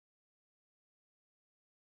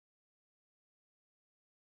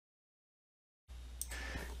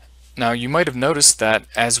Now you might have noticed that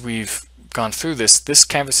as we've gone through this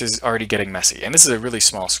canvas is already getting messy, and this is a really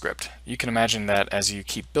small script. You can imagine that as you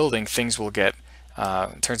keep building, things will get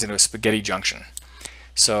turns into a spaghetti junction.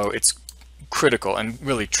 So it's critical, and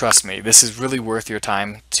really trust me, this is really worth your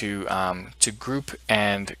time to group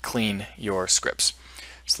and clean your scripts.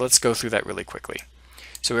 So let's go through that really quickly.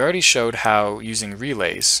 So we already showed how using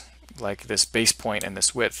relays like this base point and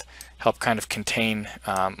this width help kind of contain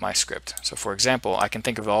my script. So for example, I can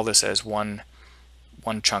think of all this as one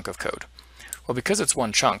chunk of code. Well, because it's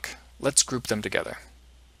one chunk, let's group them together.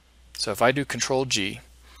 So if I do Control G,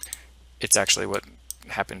 it's actually what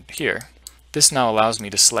happened here. This now allows me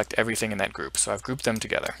to select everything in that group. So I've grouped them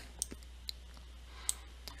together.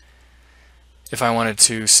 If I wanted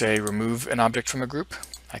to, say, remove an object from a group,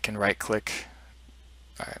 I can right-click.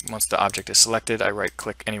 Once the object is selected, I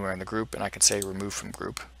right-click anywhere in the group, and I can say remove from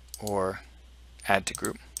group or add to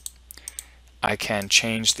group. I can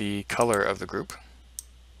change the color of the group.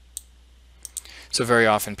 So very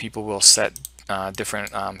often people will set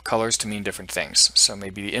different colors to mean different things. So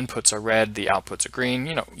maybe the inputs are red, the outputs are green.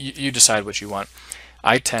 You know, you decide what you want.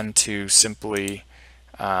 I tend to simply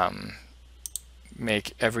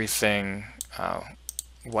make everything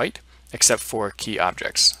white except for key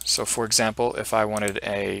objects. So for example, if I wanted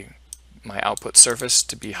my output surface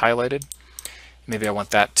to be highlighted, maybe I want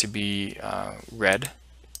that to be red.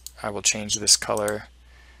 I will change this color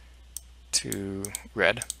to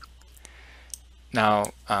red.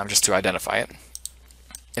 Now, just to identify it.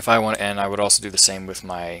 If I want, and I would also do the same with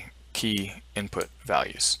my key input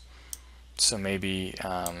values. So maybe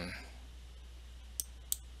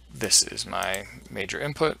this is my major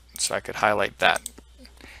input, so I could highlight that.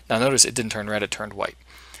 Now notice it didn't turn red, it turned white.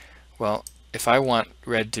 Well, if I want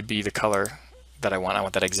red to be the color that I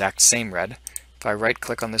want that exact same red. If I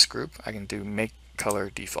right-click on this group, I can do Make Color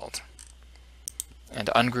Default. And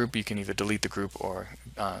to ungroup, you can either delete the group or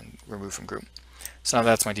remove from group. So now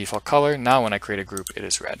that's my default color. Now when I create a group, it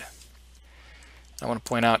is red. I want to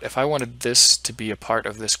point out, if I wanted this to be a part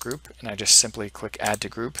of this group, and I just simply click Add to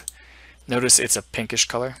Group, notice it's a pinkish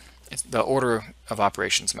color. The order of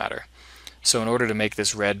operations matter. So in order to make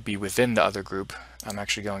this red be within the other group, I'm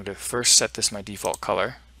actually going to first set this my default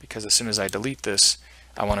color, because as soon as I delete this,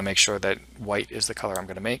 I want to make sure that white is the color I'm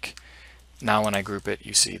going to make. Now when I group it,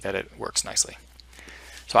 you see that it works nicely.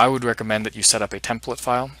 So I would recommend that you set up a template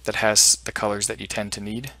file that has the colors that you tend to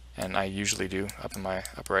need, and I usually do up in my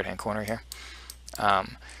upper right hand corner here.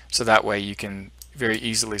 So that way you can very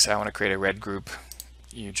easily say I want to create a red group.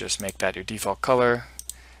 You just make that your default color,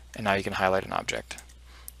 and now you can highlight an object.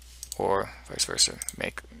 Or vice versa,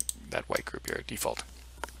 make that white group your default.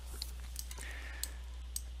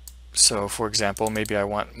 So for example, maybe I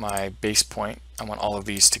want my base point, I want all of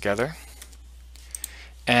these together.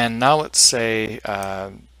 And now let's say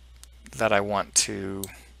that I want to,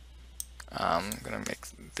 I'm going to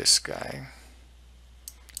make this guy,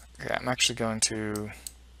 okay, I'm actually going to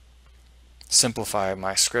simplify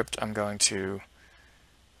my script. I'm going to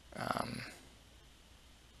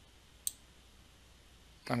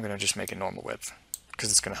just make it normal width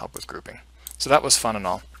because it's going to help with grouping. So that was fun and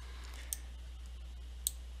all.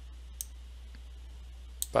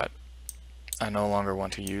 But I no longer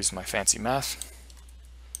want to use my fancy math.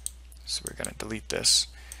 So we're going to delete this,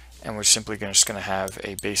 and we're simply just going to have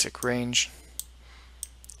a basic range,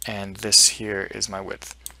 and this here is my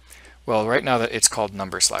width. Well, right now that it's called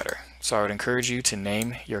number slider. So I would encourage you to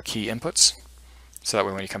name your key inputs, so that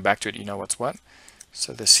way when you come back to it, you know what's what.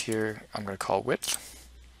 So this here I'm going to call width,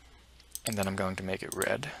 and then I'm going to make it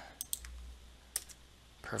red.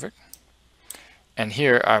 Perfect. And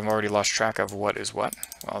here I've already lost track of what is what.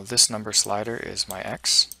 Well, this number slider is my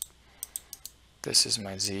X. This is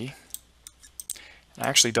my Z. I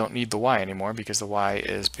actually don't need the Y anymore because the Y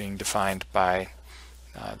is being defined by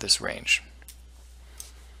this range.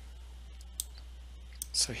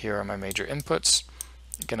 So here are my major inputs.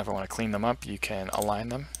 Again, if I want to clean them up, you can align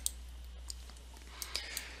them.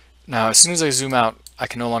 Now, as soon as I zoom out, I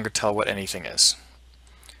can no longer tell what anything is.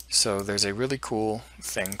 So there's a really cool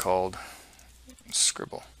thing called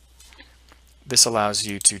Scribble. This allows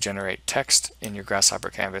you to generate text in your Grasshopper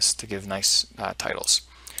canvas to give nice titles.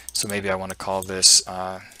 So maybe I want to call this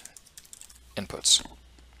inputs.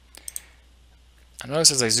 And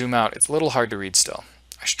notice as I zoom out, it's a little hard to read still.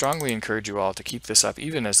 I strongly encourage you all to keep this up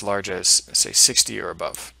even as large as, say, 60 or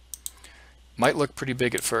above. Might look pretty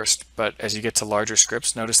big at first, but as you get to larger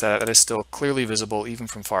scripts, notice that that is still clearly visible even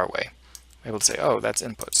from far away. I'm able to say, oh, that's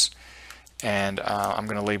inputs. And I'm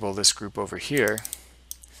going to label this group over here,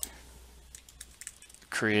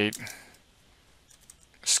 create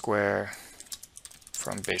square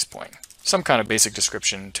from base point. some kind of basic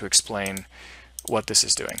description to explain what this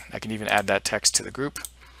is doing. I can even add that text to the group.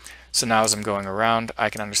 So now as I'm going around, I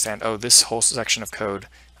can understand, oh, this whole section of code,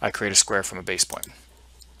 I create a square from a base point.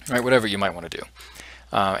 Right, whatever you might want to do.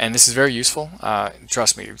 And this is very useful.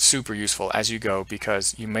 Trust me, super useful as you go,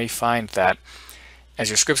 because you may find that as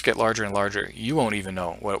your scripts get larger and larger, you won't even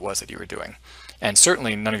know what it was that you were doing. And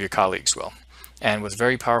certainly none of your colleagues will. And what's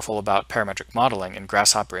very powerful about parametric modeling and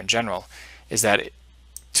Grasshopper in general is that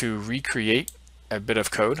to recreate a bit of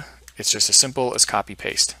code, it's just as simple as copy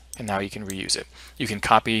paste. And now you can reuse it. You can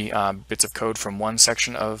copy bits of code from one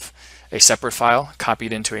section of a separate file, copy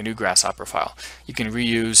it into a new Grasshopper file. You can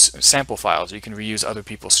reuse sample files. You can reuse other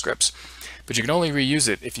people's scripts. But you can only reuse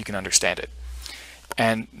it if you can understand it.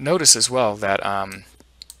 And notice as well that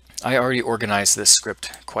I already organized this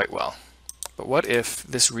script quite well. But what if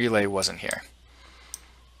this relay wasn't here?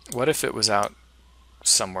 What if it was out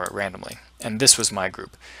somewhere randomly? And this was my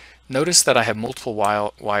group. Notice that I have multiple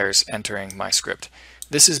wires entering my script.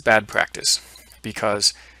 This is bad practice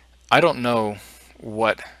because I don't know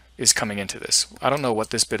what is coming into this. I don't know what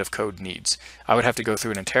this bit of code needs. I would have to go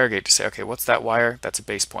through and interrogate to say, okay, what's that wire? That's a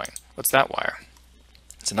base point. What's that wire?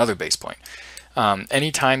 It's another base point.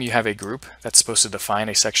 Anytime you have a group that's supposed to define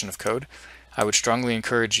a section of code, I would strongly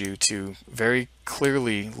encourage you to very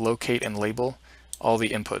clearly locate and label all the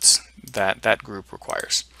inputs that that group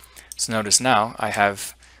requires. So notice now I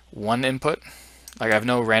have one input. Like I have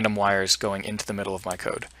no random wires going into the middle of my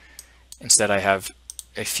code. Instead I have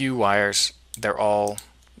a few wires, they're all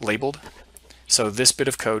labeled. So this bit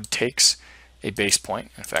of code takes a base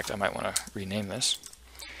point. In fact, I might want to rename this.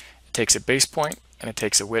 It takes a base point and it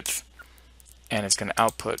takes a width, and it's going to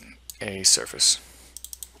output a surface.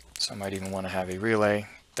 So I might even want to have a relay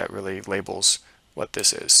that really labels what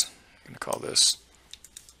this is. I'm going to call this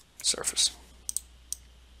surface.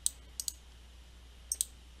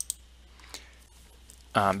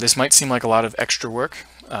 This might seem like a lot of extra work,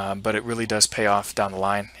 but it really does pay off down the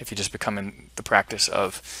line if you just become in the practice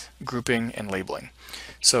of grouping and labeling.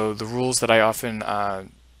 So the rules that I often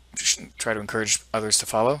try to encourage others to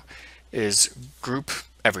follow is group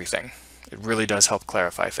everything. It really does help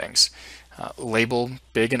clarify things. Label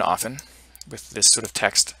big and often with this sort of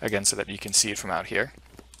text, again, so that you can see it from out here.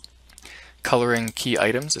 Coloring key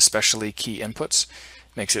items, especially key inputs,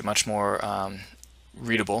 makes it much more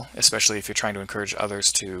readable, especially if you're trying to encourage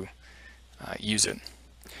others to use it.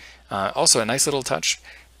 Also, a nice little touch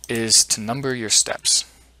is to number your steps.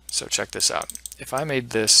 So check this out. If I made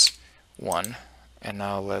this 1, and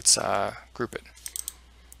now let's group it.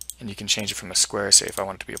 And you can change it from a square, say if I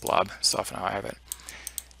want it to be a blob. That's often how I have it.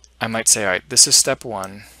 I might say, all right, this is step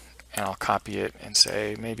 1, and I'll copy it and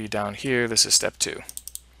say maybe down here this is step 2.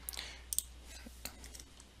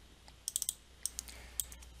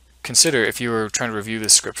 Consider if you were trying to review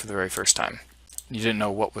this script for the very first time. You didn't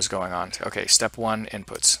know what was going on. Okay, step 1,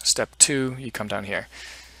 inputs. Step 2, you come down here.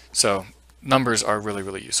 So numbers are really,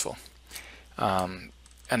 really useful.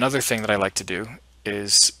 Another thing that I like to do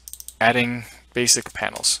is adding basic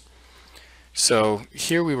panels. So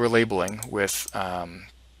here we were labeling with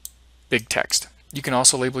big text. You can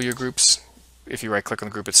also label your groups. If you right-click on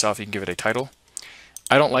the group itself, you can give it a title.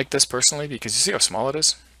 I don't like this personally because you see how small it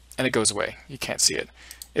is, and it goes away. You can't see it.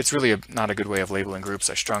 It's really not a good way of labeling groups.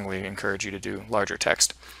 I strongly encourage you to do larger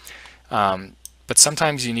text. But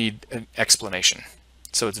sometimes you need an explanation.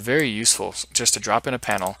 So it's very useful just to drop in a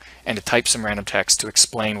panel and to type some random text to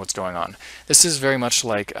explain what's going on. This is very much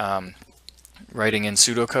like writing in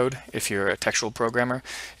pseudocode if you're a textual programmer,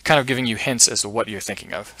 kind of giving you hints as to what you're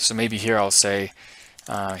thinking of. So maybe here I'll say,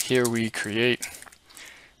 here we create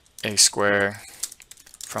a square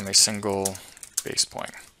from a single base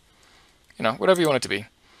point. You know, whatever you want it to be.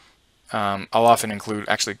 I'll often include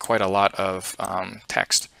actually quite a lot of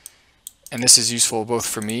text. And this is useful both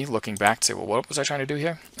for me looking back to, well, what was I trying to do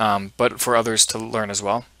here? But for others to learn as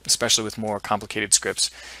well, especially with more complicated scripts.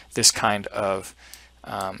 This kind of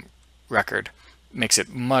record makes it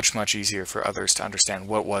much, much easier for others to understand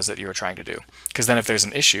what it was that you were trying to do. Because then if there's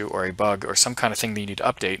an issue or a bug or some kind of thing that you need to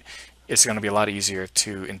update, it's going to be a lot easier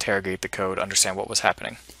to interrogate the code, understand what was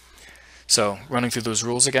happening. So running through those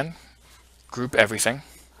rules again, group everything,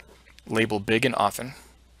 label big and often,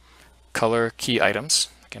 color key items,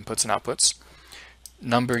 like inputs and outputs,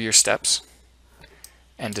 number your steps,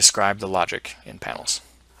 and describe the logic in panels.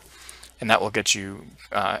 And that will get you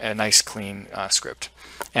a nice clean script.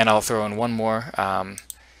 And I'll throw in one more,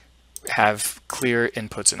 have clear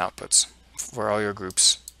inputs and outputs for all your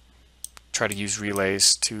groups. Try to use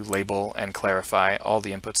relays to label and clarify all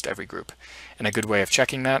the inputs to every group. And a good way of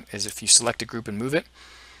checking that is if you select a group and move it,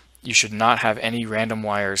 you should not have any random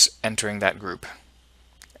wires entering that group.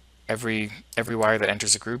 every wire that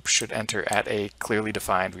enters a group should enter at a clearly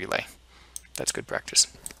defined relay. That's good practice.